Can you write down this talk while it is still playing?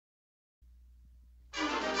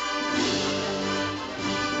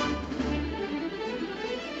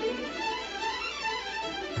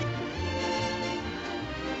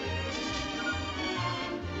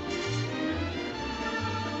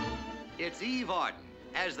it's Eve Arden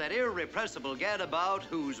as that irrepressible gadabout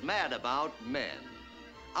who's mad about men.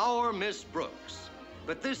 Our Miss Brooks.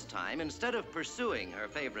 But this time, instead of pursuing her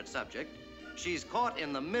favorite subject, she's caught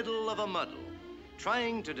in the middle of a muddle,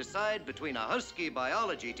 trying to decide between a husky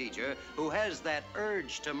biology teacher who has that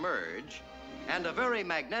urge to merge and a very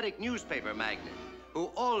magnetic newspaper magnate who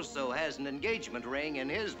also has an engagement ring in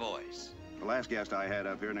his voice. The last guest I had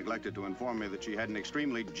up here neglected to inform me that she had an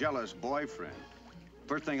extremely jealous boyfriend.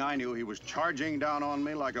 First thing I knew, he was charging down on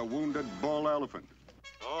me like a wounded bull elephant.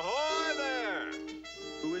 Ahoy there!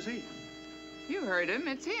 Who is he? You heard him.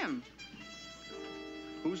 It's him.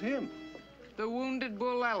 Who's him? The wounded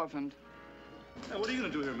bull elephant. Hey, what are you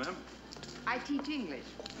gonna do here, ma'am? I teach English.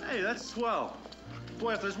 Hey, that's swell.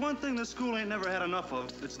 Boy, if there's one thing this school ain't never had enough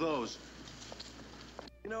of, it's those.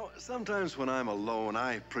 You know, sometimes when I'm alone,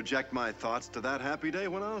 I project my thoughts to that happy day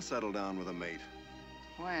when I'll settle down with a mate.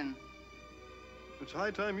 When? It's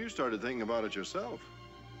high time you started thinking about it yourself.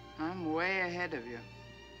 I'm way ahead of you.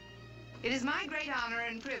 It is my great honor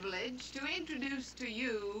and privilege to introduce to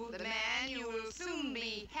you the man you will soon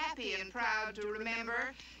be happy and proud to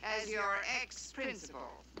remember as your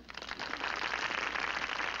ex-principal.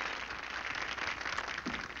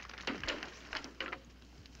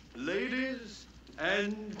 Ladies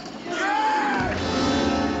and gentlemen.